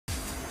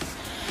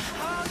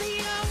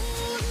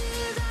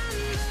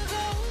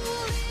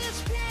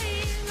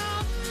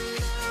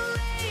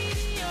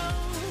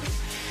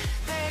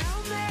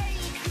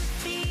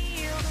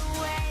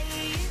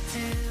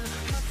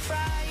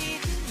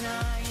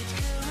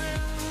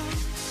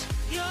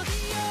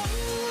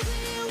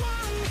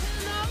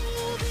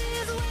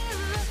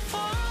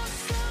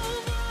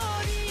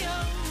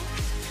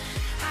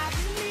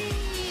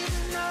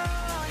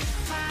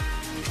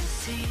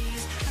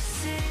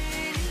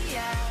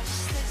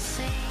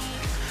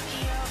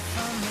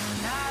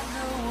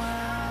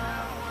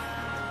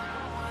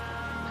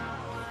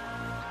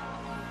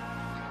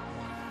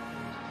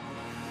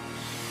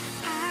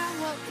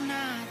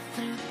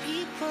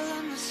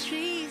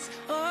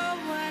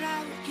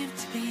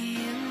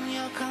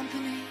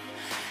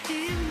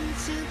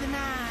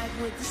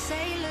with the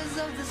sailors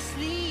of the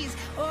seas,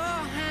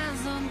 all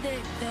hands on deck,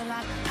 they're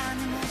like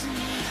animals in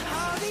heat.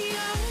 All the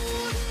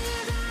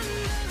oldest and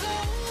the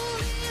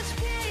goldies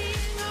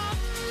playing on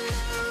the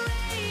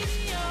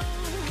radio.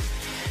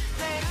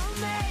 They don't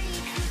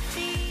make me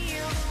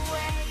feel the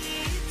way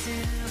you do.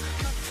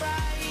 My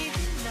Friday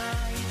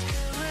night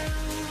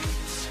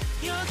carouse.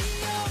 You're the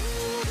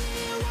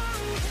only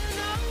one who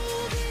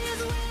knows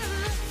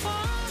with the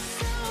force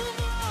of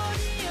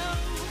audio.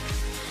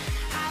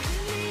 I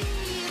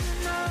believe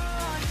in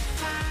all your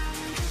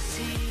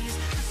fantasies.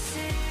 A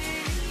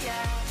city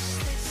as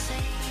they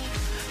sing.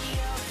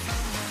 You're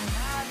from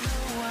another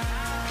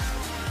world.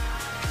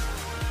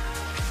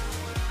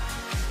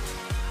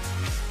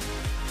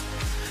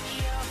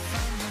 You're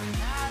from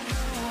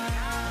another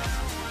world.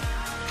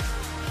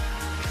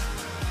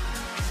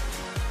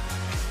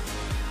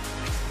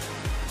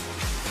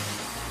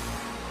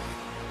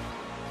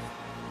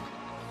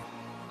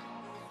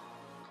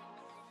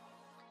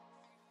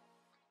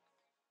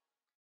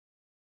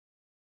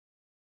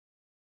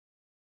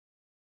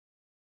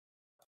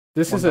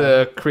 This is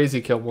a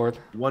crazy kill board.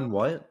 One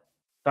what?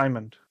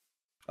 Diamond.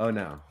 Oh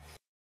no.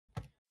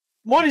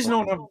 Why does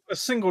not have a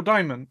single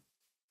diamond?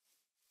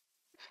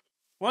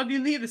 Why do you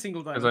need a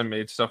single Because diamond? I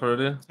made stuff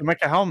already. To make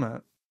a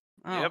helmet.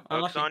 Oh, Yep, books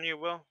unlucky. on you,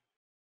 Will.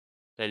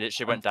 They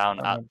literally went down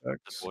at Diamond the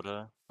books.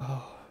 border.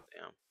 Oh.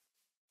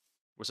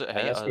 Was it I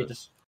here? guess we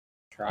just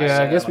try.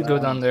 Yeah, I guess we don't go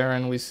know. down there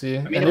and we see.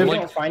 I mean, And if we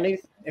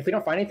if-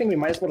 don't find anything, we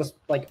might as well just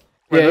like.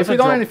 yeah, there's if we a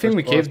don't drop anything,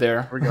 we this cave close.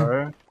 there. Here we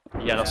go.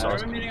 Yeah, that's what I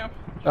was. Are we meeting up?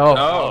 Oh,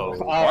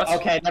 Oh, what?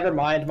 Okay, never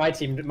mind.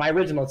 My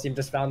original team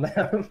just found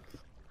them.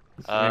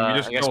 I mean, you I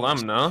just guess kill we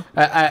them, no?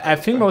 I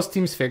think most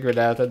teams figured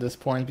out at this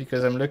point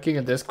because I'm looking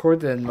at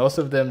Discord and most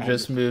of them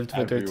just moved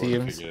with their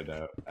Everyone teams. figured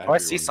it out. Oh, I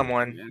see Everyone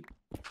someone.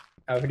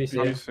 Oh, who do you see?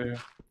 You see.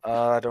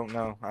 I don't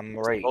know. I'm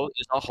right.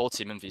 It's our whole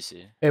team in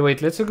VC. Hey,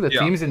 wait, let's look at the Yeah.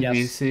 teams in Yes.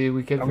 VC.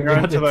 We can I'm figure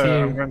going out to the the.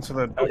 I'm team. going to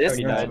the. Oh, this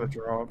I'm guy. going to the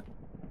drop.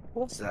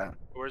 What's that?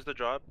 Where's the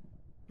job?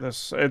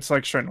 This. It's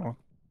like straight north.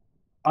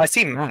 Oh, I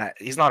see Matt.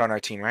 He's not on our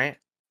team, right?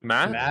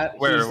 Matt? Matt,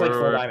 Where? he's like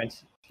full where?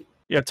 diamonds.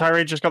 Yeah,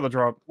 Tyree just got the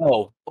drop.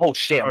 Oh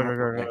shit. Oh, go,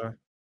 go, go.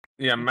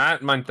 Yeah,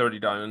 Matt, mine 30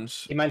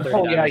 diamonds. He might 30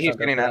 Oh yeah, diamonds, he's so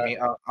getting go at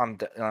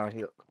for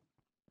me.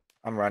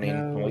 I'm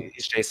running. No.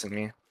 He's chasing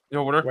me.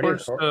 Yo, what are What are your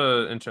first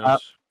scores?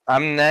 enchants?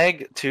 I'm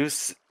neg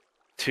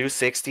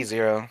 260.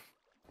 Wait,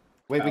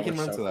 we that. can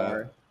We're run so to that.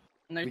 far.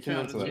 No, We can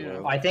run to that, zero.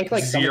 Will. I think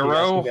like some of you guys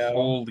Zero? can go,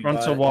 Holy Run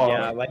to but, wall.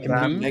 Yeah, like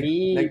That-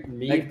 me, Birdie,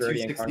 and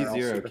 260 Carnell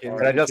zero, super okay. far.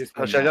 Should I just?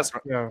 Just Should I just?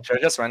 Yeah. Should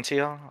I just run to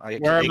you?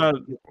 Where am I?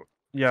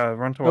 Yeah,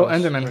 run to Oh,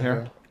 us. Enderman Right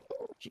here.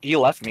 He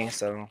left me,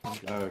 so. Oh,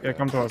 okay. Yeah,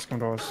 come to us. Come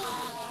to us.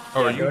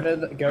 Oh, are Yeah, you, go to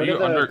the, go are to you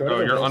the, under? go to Oh,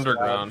 the you're hill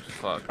underground.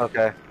 Fuck.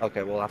 Okay.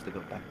 Okay, we'll have to go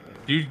back.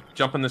 Do you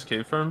jump in this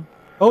cave for him?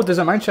 Oh, there's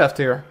a mine shaft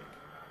here.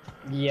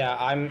 side. Yeah,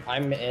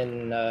 I'm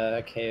in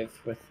a cave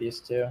with these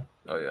two.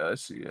 Oh yeah, I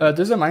see.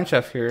 There's a mine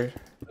shaft here.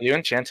 Are you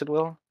enchanted,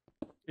 Will?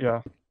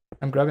 Yeah.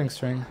 I'm grabbing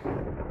string.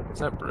 Is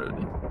that Brody?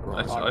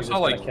 I saw, you're I just saw gonna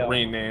like kill.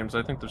 3 names.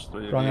 I think there's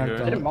 3 of Wrong you actor.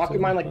 here. Didn't Maku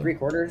mine like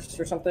 3/4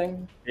 or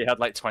something? He had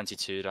like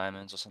 22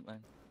 diamonds or something.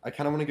 I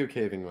kind of want to go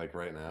caving like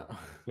right now.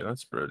 Yeah,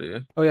 that's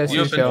Brody. Oh yeah, I see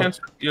You a have shell. enchants?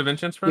 You have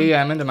enchants for him?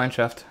 Yeah, I'm in the mine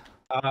shaft.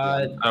 Oh,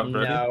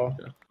 Brody? No.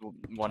 Okay.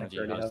 One of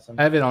you Birdie has. has them.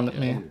 I have it on Yeah,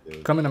 me. we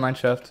do. Come in the mine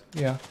shaft.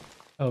 Yeah.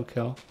 Oh,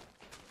 kill.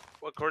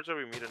 What chords are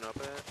we meeting up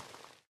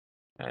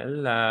at? I don't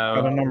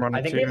Hello. know. I'm running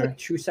I think to we have you. like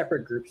 2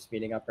 separate groups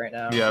meeting up right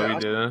now. Yeah, we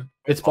do.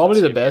 It's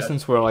probably the best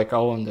since we're like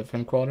all in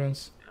different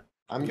quadrants.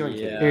 I'm going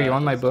Yeah. Here, you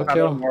want my book, Don't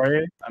Kill?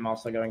 worry. I'm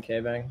also going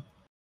caving.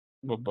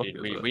 What book is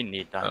it? We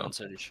need diamonds,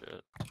 holy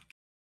shit.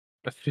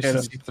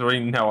 Efficiency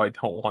 3? No, I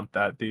don't want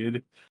that,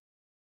 dude.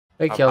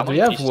 Hey, I'm Kill, do on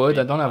you have PC, wood?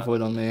 I don't have but-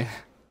 wood on me.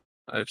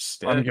 I have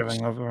sticks. I'm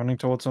giving up. Running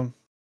towards him.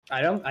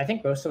 I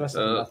think most of us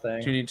have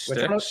nothing. Do you need Which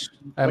one of- sticks?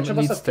 I Which of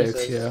us need have sticks,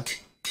 pieces? yeah.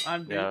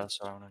 I'm Yeah,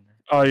 that's what I want to know.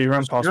 Oh, you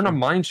ran past You're in a me.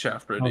 mine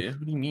shaft, Brody.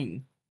 What do you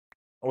mean?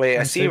 Wait, I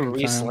I'm see taking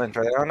Reese time. Lynch.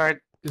 Are they on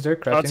our? Is there a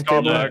Let's crafting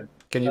go table? back.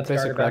 Can you Let's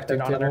place a guard back, they're crafting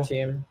not on our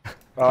table? team.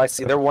 Oh, I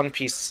see. They're one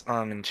piece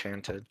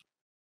enchanted.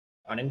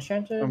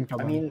 Unenchanted? I'm I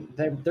coming. mean,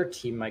 their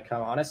team might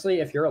come. Honestly,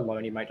 if you're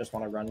alone, you might just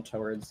want to run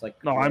towards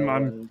like. No, I'm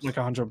and- like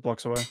 100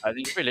 blocks away. I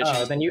think we literally.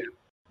 Oh, then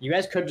you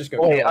guys could just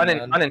go. Wait, kill them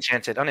then.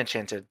 unenchanted.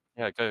 Unenchanted.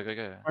 Yeah, go.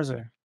 Where's he?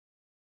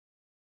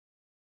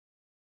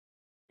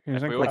 You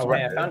think we what's Oh, were-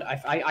 wait,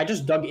 I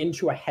just dug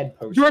into a head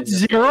post. You're at in this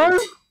 0? cave.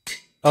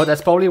 Oh,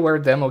 that's probably where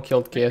Demo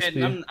killed Okay,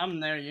 KSP. I'm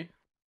near you.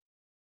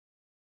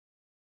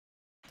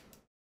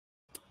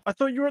 I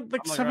thought you were at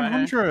like I'm like right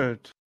here.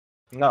 700.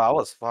 No, I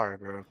was far,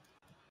 bro.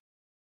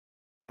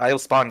 I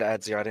spawned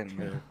at 0. I didn't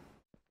move.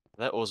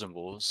 They're alls and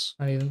walls.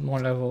 I need more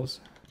levels.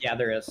 Yeah,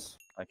 there is.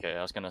 Okay,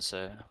 I was gonna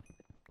say.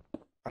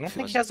 I don't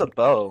think he has a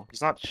bow.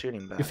 He's not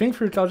shooting back. You think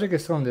Fruit Logic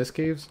is still in this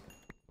caves?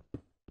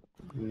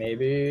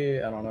 Maybe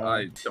I don't know.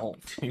 I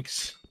don't think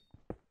so.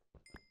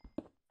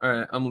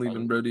 Alright, I'm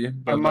leaving, Brody. I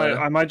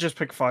Bye-bye. might just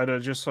pick fighter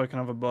just so I can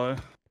have a bow.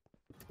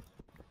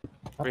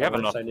 Not We the have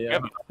worst enough.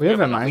 idea. We have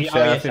a enough. mine We, oh,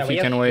 yeah, shaft if we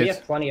you have, can we wait.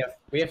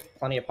 have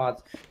plenty of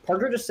pods.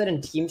 Parker just said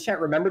in team chat,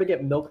 remember to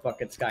get milk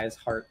buckets, guys.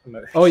 Heart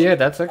emoji. Oh yeah,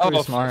 that's actually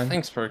Oh, smart.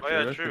 thanks, Perky. Oh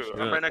yeah, I true. appreciate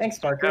I'm it. right next Thanks,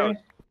 to the Parker. house.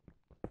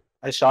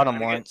 I shot him I'm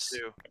getting once.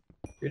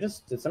 two.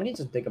 Did somebody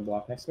just dig a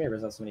block next to me, or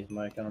is that somebody's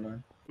mic? I don't know.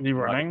 Are you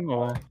running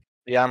or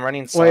Yeah, I'm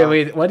running.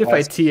 Wait, what if I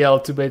west.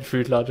 TL to bait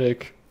fruit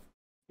logic?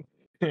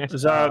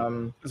 is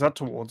that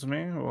towards me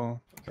or?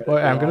 Well,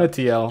 I'm gonna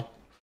TL.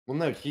 Well,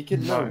 no, he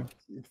can No. no.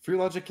 Free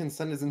Logic can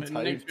send his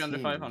entire needs to be under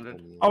team.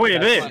 500. Oh wait,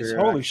 it That's is. true,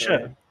 Holy actually.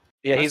 shit!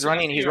 Yeah, I he's see- I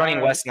running. see He's your running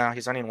eye. west now.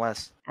 He's running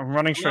west. I'm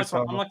running I'm straight like,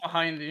 I'm south. like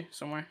behind you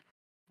somewhere.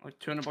 Like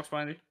 200 bucks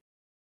behind you.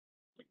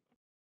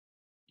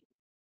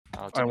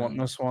 I want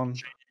this one.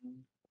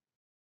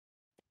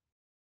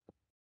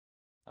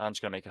 I'm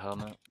just gonna make a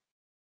helmet.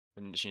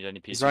 Didn't just need any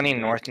pieces. He's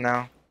running north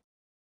now.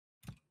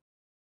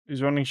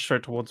 He's running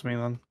straight towards me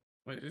then.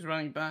 Wait, he's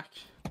running back.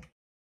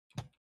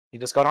 He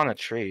just got on a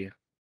tree.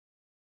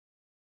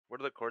 What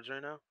are the cords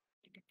right now?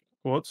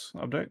 What's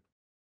update?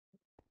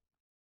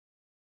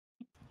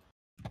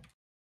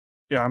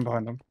 Yeah, I'm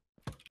behind him.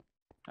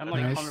 I'm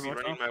like Nice. 100 He's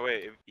bucks running off. my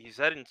way. He's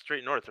heading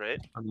straight north, right?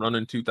 I'm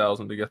running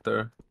 2,000 to get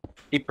there.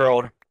 He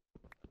pearled.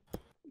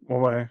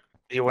 What way?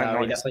 He went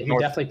No, he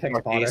north, definitely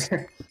picked northeast.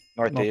 Potter.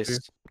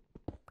 Northeast.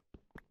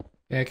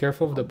 Yeah,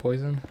 careful of the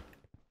poison.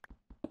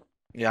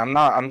 Yeah, I'm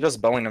not. I'm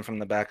just bowing him from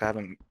the back. I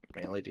haven't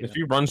meleeed If yet.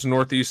 he runs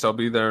northeast, I'll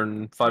be there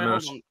in 5 Wait,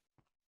 minutes. hold on.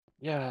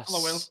 Yes.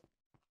 Hello, Will.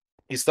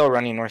 He's still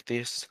running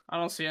northeast. I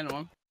don't see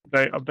anyone.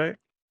 Update.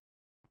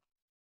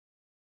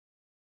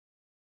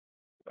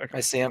 I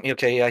see him.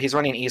 Okay, yeah, he's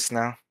running east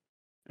now.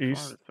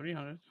 East.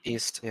 300.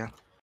 East, yeah.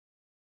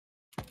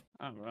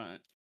 Alright.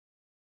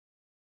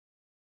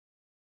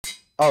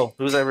 Oh,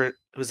 who's that?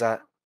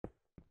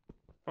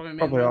 Probably me.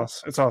 Probably and Will.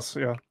 us. It's us.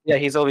 Yeah. Yeah,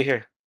 he's over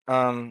here.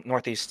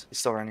 Northeast. He's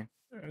still running.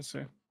 I see.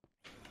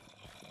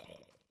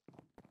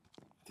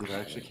 Dude, I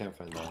actually can't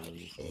find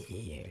diamonds.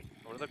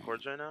 What are the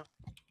cords right now?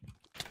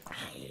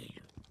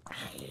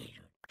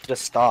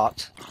 Just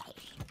stopped.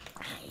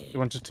 He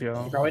went to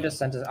TL. Probably just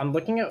sent us. I'm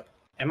looking at.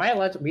 Am I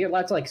allowed to? We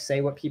allowed to like say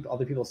what people,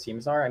 other people's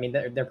teams are? I mean,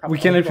 they're probably.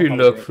 We can other if you people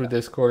look probably through do that.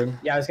 Discord.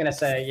 Yeah, I was gonna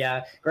say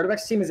yeah.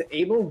 Gardebeck's team is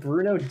Abel,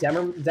 Bruno,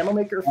 Demo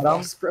Maker, Hold on.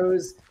 Fox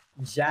Bros,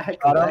 Jack,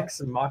 Hold on.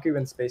 Lex, Maku,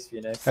 and Space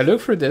Phoenix. I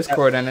look through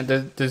Discord and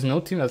there's no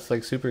team that's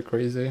like super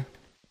crazy.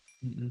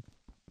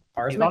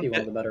 Ours He's might on be one fi-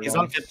 of the better He's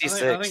ones. on I 56,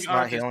 think not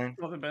ours is healing.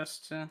 still the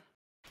best, yeah.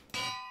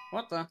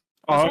 What the?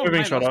 Oh, That's I'm all being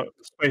mine, shot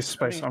that's- at.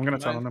 Space. I'm gonna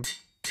turn on him.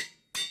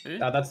 Who?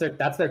 That's their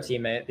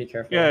teammate. Be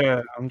careful.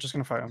 Yeah. I'm just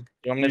gonna fight him.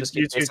 You want me to just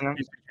keep chasing him?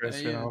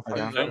 Chris, Yeah, yeah, I'll yeah. fight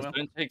Okay. him. Yeah, Don't, well.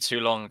 don't take too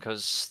long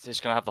because he's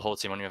gonna have the whole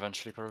team on you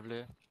eventually,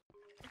 probably.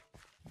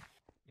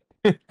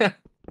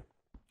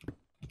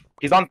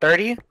 He's on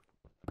 30?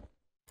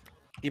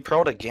 He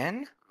pro'd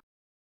again?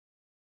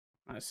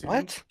 I see him.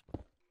 What?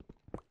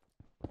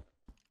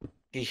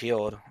 He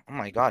healed. Oh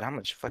my god, how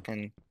much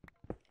fucking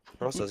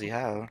pros does he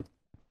have?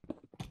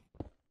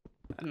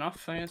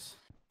 Enough, I guess.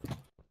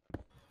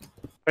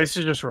 Space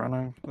is just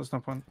running. There's no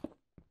point.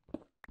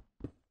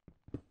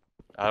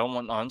 I don't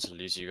want on to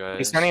lose you guys.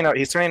 He's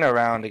turning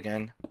around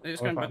again. They're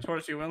just We're going back fine.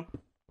 towards you, Will.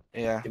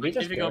 Yeah. Did we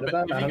just If you go go to ba-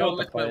 them? if I you don't go know what the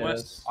lick my play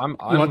west. is. I'm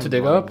want to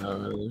dig running up? now,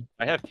 really.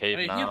 I have cave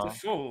Hey, heal now. the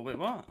full. Wait,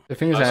 what? The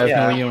thing is, I Oh, have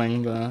yeah. no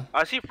healing, but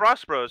I see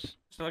Frost Bros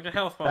So like a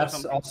health bar or That's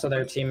something. also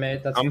their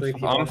teammate. That's 3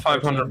 people. I'm on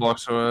 500 14.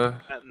 blocks away.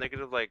 at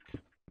negative like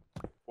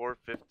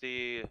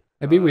 450.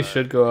 maybe we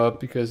should go up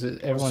because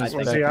everyone's I think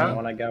Where's he I at? kind of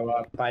want to go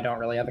up. I don't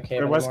really have a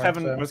cave Wait, where's anymore.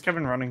 Kevin? so- Where's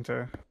Kevin running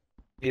to?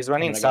 He's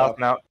running gonna go south up.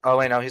 now. Oh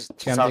wait, no, he's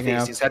Yeah, I'm digging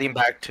southeast. up. He's heading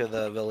back to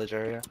the village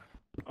area.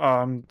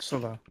 Still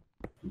there.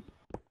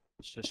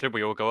 Should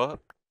we all go up?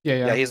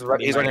 yeah. Yeah, he's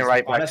running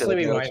right back to Honestly, the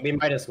we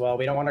village. might as well.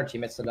 We don't want our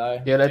teammates to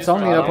die. Yeah, let's all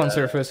meet up on Uh,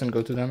 surface and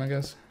go to them, I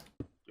guess.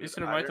 He's to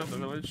the right of the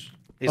village.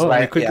 He's Oh, we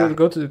right, could yeah.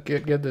 go to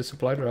get the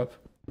supply drop.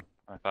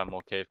 I find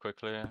more cave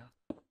quickly.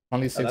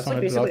 Only So that's 600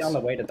 like basically on blocks. the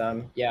way to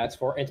them. Yeah,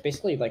 it's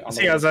basically like on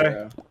See the way to Eze.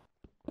 zero.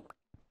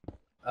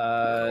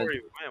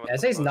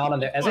 Eze's not on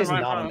their Eze's Right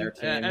in not front on of their him.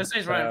 team. Yeah,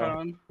 Essay's right in so- front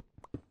of him.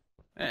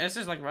 Yeah,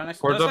 Essay's like right next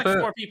to Cords There's up like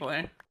it? 4 people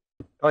here.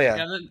 Oh Yeah,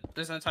 yeah.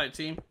 there's an entire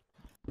team.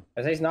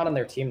 Eze's not on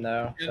their team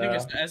though. I think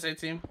it's So. the SA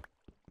team.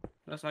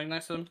 That's like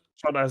next to him.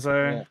 Shot as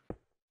Yeah.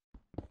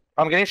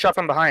 I'm getting shot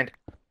from behind.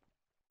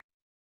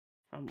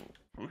 From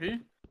who?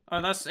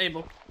 Oh, that's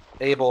Abel.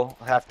 Abel,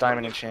 half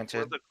diamond Where's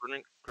enchanted. the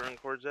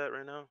current cords at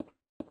right now?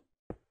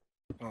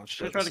 Oh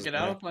Should we shit. try this to is get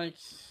bad. out? Like,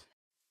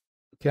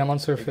 Okay, I'm on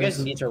If you guys surface.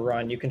 need to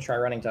run, you can try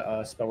running to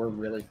us, but we're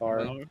really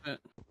far. no, with it.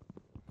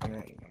 I'm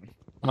on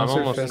I'm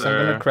almost surface. I'm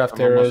there. gonna craft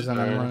I'm almost arrows and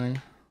I'm there.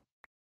 running.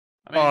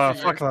 I mean, Oh, if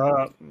you- fuck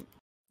that.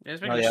 Yeah,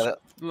 it's Oh making yeah. That...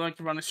 like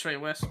running straight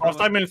west. Last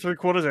time in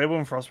 3/4 Able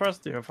and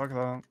Frostpressed? Yeah, fuck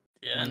that.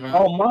 Yeah, Mhm. no.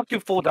 Oh,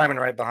 Maku full diamond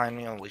right behind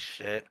me. Holy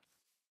shit.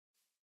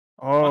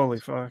 Holy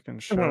fucking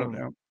shit. Mhm.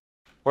 Yeah.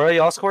 Where are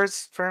y'all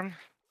scores from?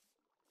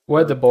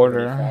 We're at the We're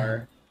really border.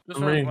 far. Just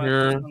I'm run right west,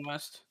 here. just run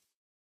west.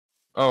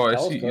 Oh, I That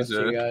was see close to you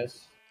Isaac.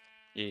 guys.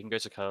 Yeah, you can go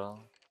to Curl.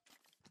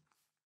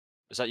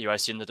 Is that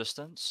UIC in the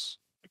distance?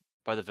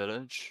 By the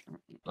village?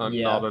 I'm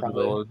Yeah, not at the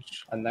probably.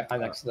 village. I'm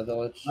next to the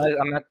village.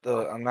 I'm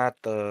at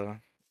the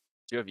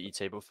Do you have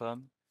E-table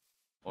firm?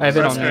 I have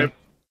it on Escape. me.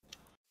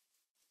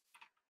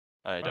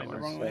 Oh, don't Right, worry.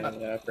 wrong way.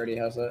 Yeah, Brady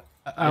has it.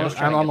 I'm, just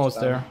trying I'm to get almost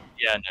to them. there.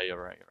 Yeah, no,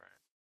 you're right. You're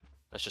right.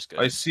 That's just good.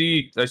 I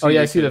see. Oh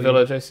yeah, I see the Weekend.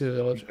 village. I see the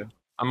village.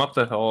 I'm up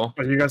the hill.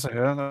 But you guys are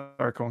here.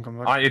 Alright, cool. Come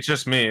back. It's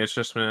just me. It's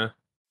just me.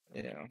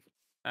 Yeah.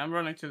 I'm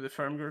running to the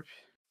firm group.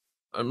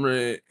 I'm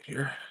right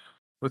here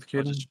with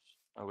I'll kid. just...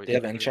 Oh, wait, Do you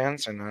have wait.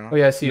 enchants or no? Oh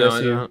yeah, I see you. No, I I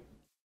see you. don't.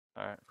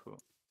 Alright, cool.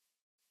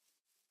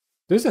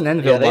 There's an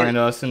anvil they- behind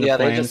us in the yeah,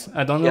 they plains. just-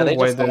 I don't yeah, know they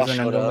why just all there's an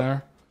showed anvil up.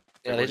 there.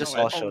 Yeah, they just No,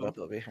 all wait, showed hold up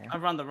over here. I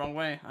ran the wrong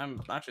way.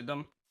 I'm actually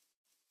dumb.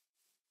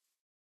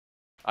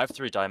 I have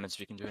 3 diamonds if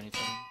you can do anything.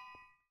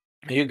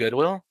 Are you good,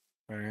 Will?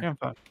 Or... Yeah, I'm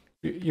fine.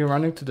 You're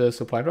running to the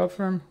supply drop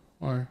firm,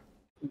 or?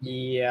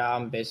 Yeah,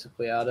 I'm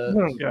basically at it.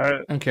 Yeah.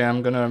 Okay,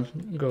 I'm gonna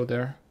go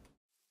there.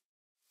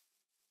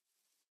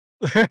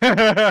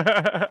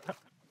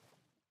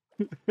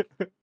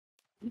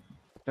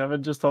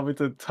 Devin just told me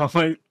to tell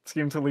my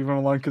team to leave him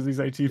alone because he's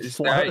 18 Is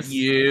plus. that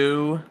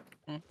you?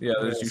 Mm. Yeah,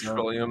 there's you, Yeah, so-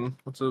 Trillium.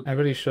 What's up? I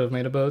really should have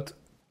made a boat.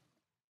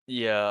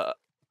 Yeah.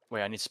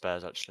 Wait, I need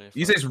spares actually.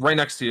 Easay's right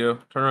next to you.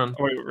 Turn around.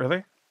 Oh, wait,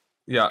 really?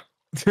 Yeah.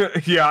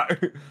 Yeah.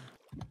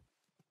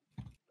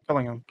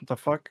 Killing him. What the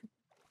fuck?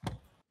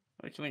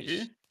 Wait, killing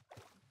you?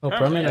 Oh, Perfect.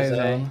 permanent Is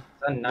zone.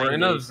 We're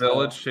in a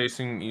village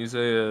chasing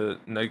Izay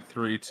at neg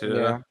 3 too.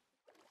 Yeah.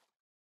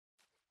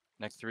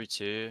 Next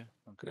 3-2.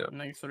 Okay. Yeah.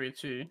 Neg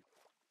 3-2.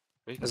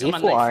 Wait, Is come he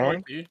on. full neg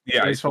iron? 4-2.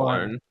 Yeah, he's full full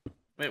iron.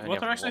 Wait, I what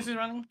never direction won. is he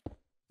running?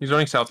 He's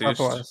running southeast.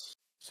 Southwest.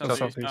 Southeast.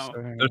 Southeast. Oh,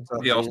 I think. There's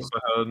somebody else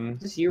up ahead.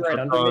 Is this you right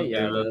under me? Yeah,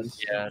 it David.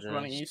 is. Yeah, it's it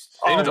running is. east.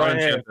 David's Oh, right,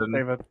 yeah, unenchanted.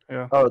 David.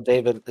 Yeah. Oh,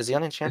 David. Is he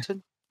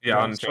unenchanted? Yeah,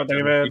 Yeah, unenchanted. so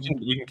David-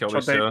 We can kill So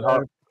these two. David,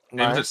 David's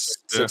at Nice.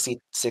 60.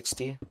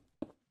 60.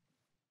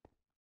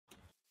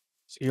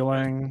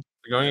 healing.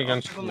 We're going Yeah,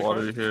 against I'll check on the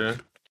water card. here.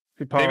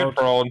 He David powered.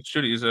 Pearl,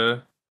 shoot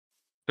Izay.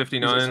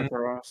 59.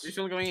 He's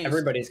still going east.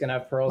 Everybody's gonna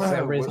have pearls.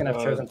 Everybody's gonna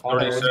have chosen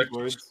potter.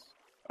 36.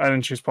 I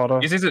didn't choose Potter.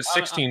 Izay's at I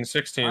 16,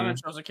 16.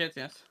 haven't chosen a kit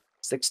yet.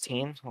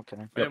 16? Okay.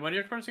 Wait, what are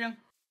your cards again?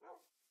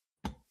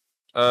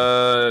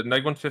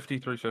 Neg 150,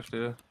 350.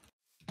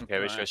 Okay,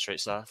 we just go Alright. straight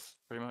south,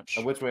 pretty much.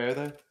 Which way are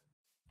they?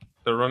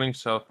 They're running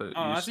south at Oh,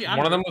 I east. see One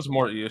of them Andrew. was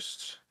more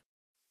east.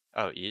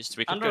 Oh, east.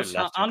 We could Andros, go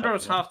left. and cut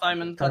Andros them off. half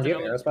diamond. Do you have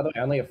 30 arrows, by the way? I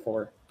only have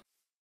 4.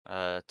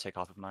 Take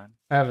half of mine.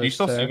 I have Do a you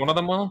still see stack. one of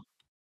them, Will?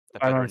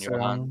 They're I better don't in see your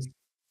them. hands.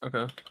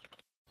 Okay.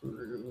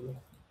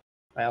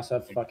 I also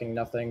have fucking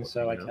nothing,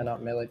 so I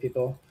cannot melee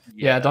people.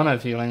 Yeah, I don't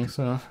have healing,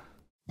 so.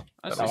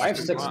 I Oh, I have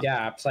 6 Wow.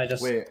 gaps. I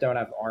just Wait. don't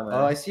have armor.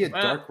 Oh, I see a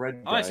Well, dark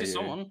red guy Oh, I see here.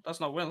 someone. That's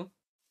not Will.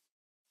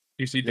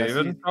 You see Yeah, I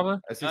David, see- probably?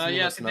 I see someone Yeah,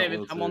 I that's see not David.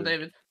 Will, I'm on too.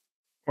 David.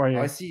 Where are you?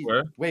 Oh, I see.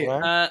 Where? Wait.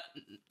 Where?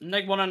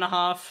 Neg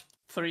 1.5,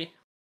 3.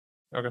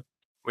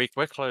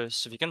 We're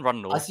close. If you can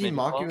run north. I see maybe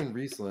Maku far. and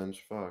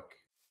Rieslinge. Fuck.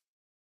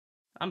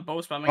 I'm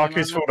both spamming.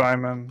 Maki's him full right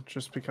diamond.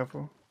 Just be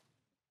careful.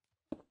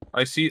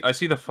 I see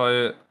the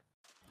fight.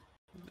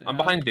 now. I'm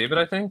behind David,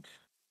 I think.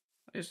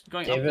 He's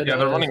going David up. Yeah,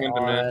 they're is running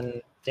into me.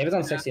 on... David's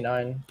on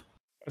 69.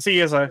 I see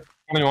ESI.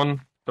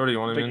 21,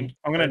 31, I mean.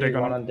 I'm gonna dig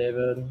 31 on it. on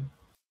David.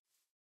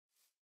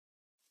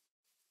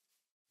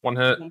 One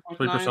hit, 1.9.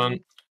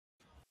 3%.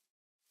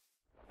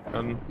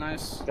 And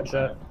Nice. Good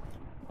shot.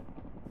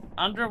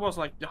 Andrew was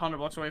like 100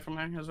 blocks away from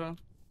here as well.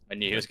 I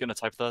knew he was gonna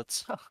type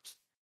that.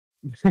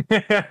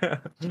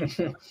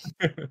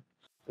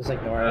 Just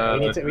ignore it. We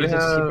need to, they just keep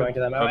have- going to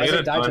them. oh, Oh, they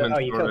Isaac got died to... diamonds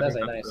Oh, you for killed it, I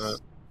Isaac. think Nice.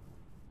 that's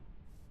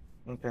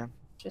Okay.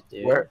 Shit,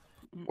 dude. Where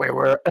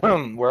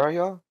where are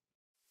y'all?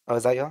 Oh,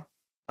 is that y'all?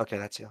 Okay,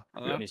 that's y'all.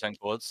 Hello? Any tank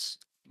boards?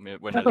 We're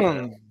nearly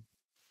there.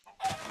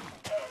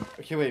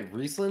 Okay, wait.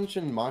 Rieslinge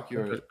and Maku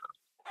are.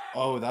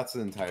 Oh, that's the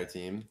entire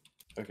team.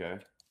 Okay.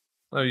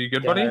 Oh, you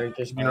good, Yeah, buddy?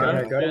 just You go,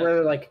 alright? go to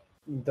where like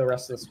the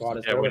rest of the squad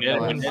is. Yeah, Go we to did-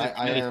 No, where we did-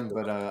 I am,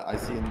 but I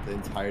see the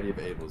entirety of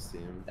Abel's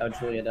team. Oh,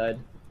 Julia died.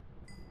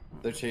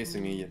 They're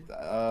chasing me.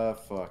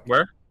 Fuck.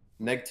 Where?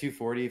 Neg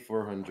 240,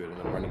 400,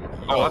 and I'm running.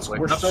 Oh, that's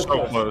We're that's so so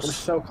close. close. We're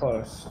so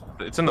close.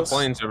 It's in the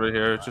plains over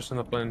here. It's just in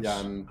the plains. Yeah,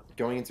 I'm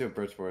going into a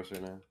bridge forest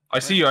right now. I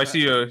see you. I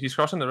see you. He's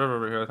crossing the river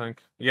over here, I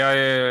think.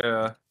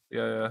 Yeah.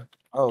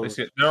 Oh, I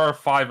see it. There are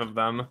 5 of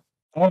them.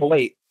 oh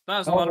wait.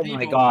 That's a lot Oh of people.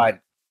 my god.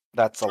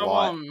 That's a Come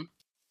lot. on.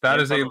 That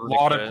Yeah, is a probably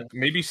lot fair. of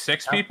maybe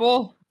 6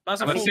 people.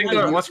 That's a Let's full take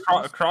plane. let's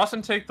cross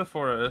and take the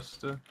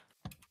forest.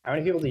 How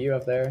many people do you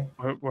have there?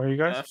 Where are you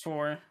guys?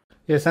 4.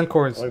 Yeah, send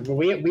cords.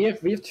 We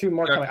have 2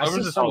 more Yeah, coming. I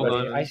Clover's see is all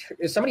somebody. done.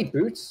 Is somebody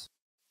boots?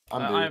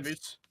 I'm I have boots.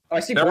 boots. Oh, I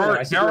see There Bruno. are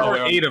I see there Bruno.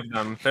 are 8 of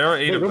them. There are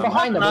 8 Wait, of we're them.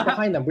 behind them. We're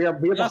behind them. We're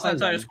That's the behind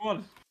entire them.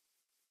 squad.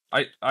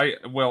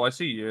 I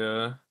see you.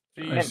 I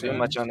Jeez, can't do man.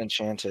 much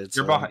unenchanted.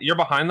 You're So. behind. You're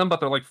behind them, but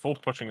they're like full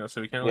pushing us,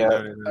 so we can't. Really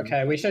Yeah. do anything.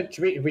 Okay, we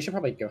should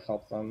probably go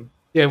help them.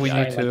 Yeah, we Try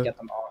need and, like, to. get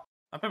them off.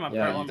 I put my Yeah, pearl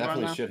You on right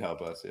definitely now. should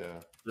help us. Yeah.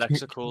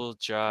 Lexical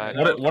Jack.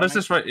 What is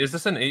this? Right? Is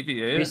this an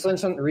 8v8?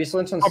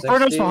 Rieslinge on Oh,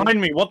 Bruno's 60.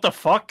 behind me. What the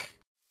fuck?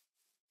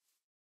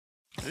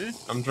 Who?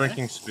 I'm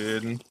drinking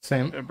speed.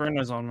 Same. Yeah,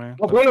 Bruno's on me.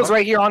 Oh, Bruno's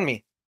right here on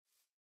me.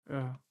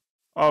 Yeah.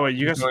 Oh wait,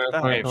 you guys. Going,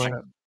 that- going, oh, going.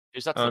 shit.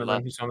 Who's that to Oh, the no,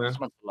 left? he's on there.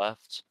 Someone to the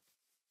left.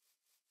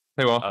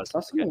 Hey, well. Oh, I saw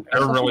okay. someone- I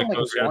They're saw really someone,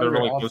 close here, they're wander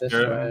really off close this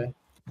here. way.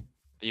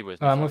 you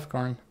with Oh, me? I'm Fo? with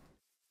Karn.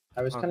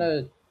 I was Okay. kind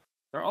of.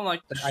 They're all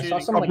like. I saw shooting.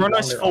 someone like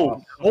Bruno's wander full.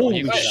 off. Holy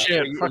You guys-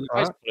 shit! you Fuck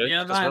guys that. click, Yeah,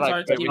 'cause the we're hands like, are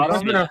wait, taking we Bottom,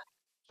 must be- no.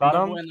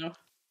 Bottom. Bueno.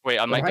 Wait,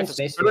 I might Behind get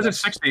space this. It was here. a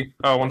 60.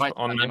 Oh, You one's might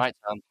on turn, me. you might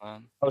turn,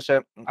 man. Oh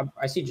shit.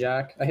 I see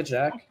Jack. I hit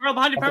Jack. Pearl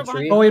behind you, Up Pearl the behind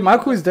tree. you. Oh wait,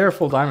 Malku's there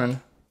full diamond.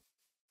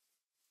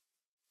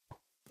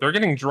 They're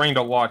getting drained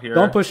a lot here.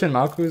 Don't push in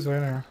Malku's right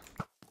there.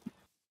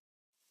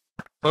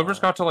 Clover's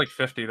got to like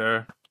 50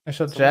 there. I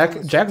shot Someone's Jack.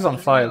 on the Jack's on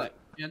There's 5. like-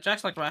 Yeah,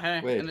 Jack's like right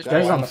here. Wait, in the Jack's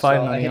Jack's tree. on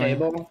 5 I hit 99.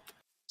 Abel.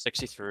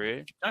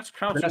 63. Jack's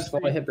crouching. Bruno's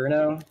full. I hit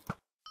Bruno.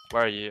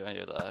 Where are you? Oh,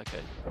 you're there. Okay.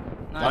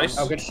 Nice.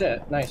 Oh, good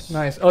shit. Nice.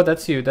 Nice. Oh,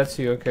 that's you. That's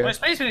you. Okay. Wait,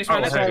 Space Phoenix Oh,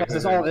 right next okay. to This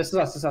is all. This is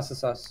us. This is us.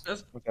 This is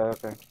us. Okay,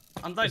 okay.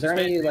 I'm Is dying there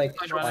to any Space like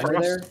Phoenix, right under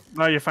next to there?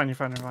 No, you're fine. You're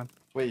fine. You're fine.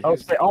 Wait, Oh,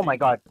 who's- shit. Oh my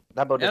god.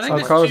 That boat Yeah, I is think Oh,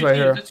 there's Carl's two right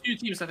teams. here. There's 2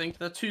 teams, I think.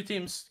 There's 2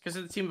 teams, because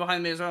there's a team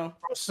behind me as well.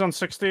 Frost is on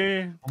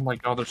 60. Oh my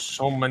god, there's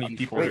so many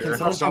people Wait, can here.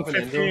 someone Frost on drop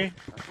an anvil?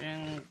 50.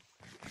 And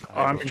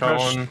Oh, I'm Shot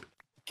pushed. one.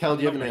 Kel,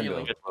 do you have an Not anvil?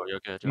 really. Good, bro, you're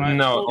good. Nice.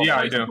 No, Oh, yeah,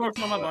 I he's do.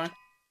 from my bar.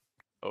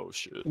 Oh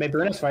shit. Wait,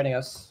 Bruno's fighting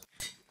us.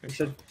 We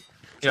should.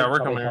 Yeah, we're probably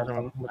coming. We're help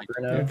coming. him with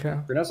Bruno. Okay.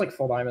 Bruno's like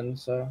full diamond,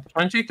 so.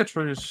 Try and take the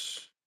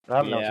trees. I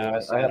have no Yeah, heal.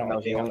 I I have don't no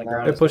know, being on the heal.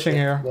 ground. They're is pushing like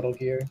here. Little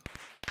gear.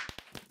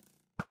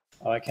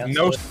 Oh, I can't.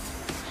 No. All the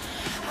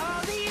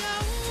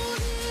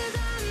oldest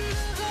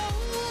and the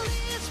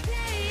oldest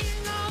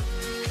playing on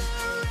the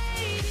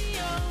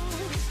radio.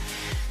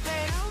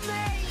 They don't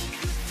make me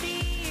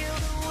feel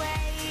the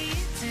way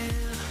you do.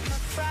 My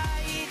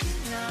Friday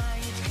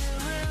night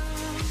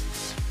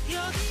carouse.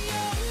 You're the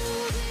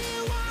only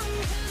one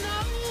who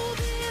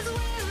knows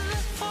when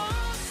the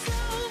force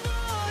of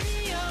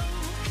audio.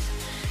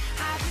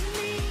 I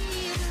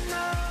believe in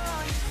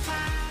all your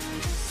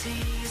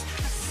fantasies.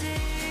 A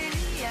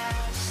city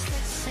as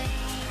they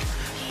seem.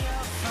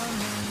 You're from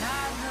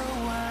another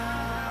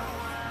world.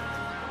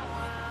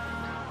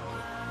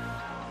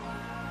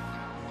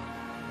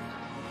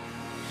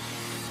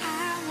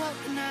 I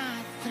walk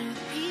night through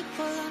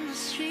people on the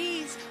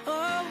streets.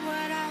 Oh,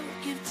 what I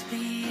would give to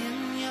be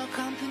in your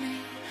company.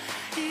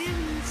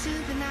 Into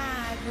the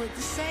night with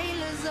the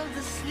sailors of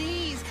the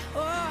seas.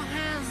 Oh,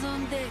 hands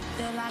on deck,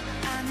 they're like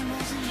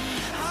animals in me.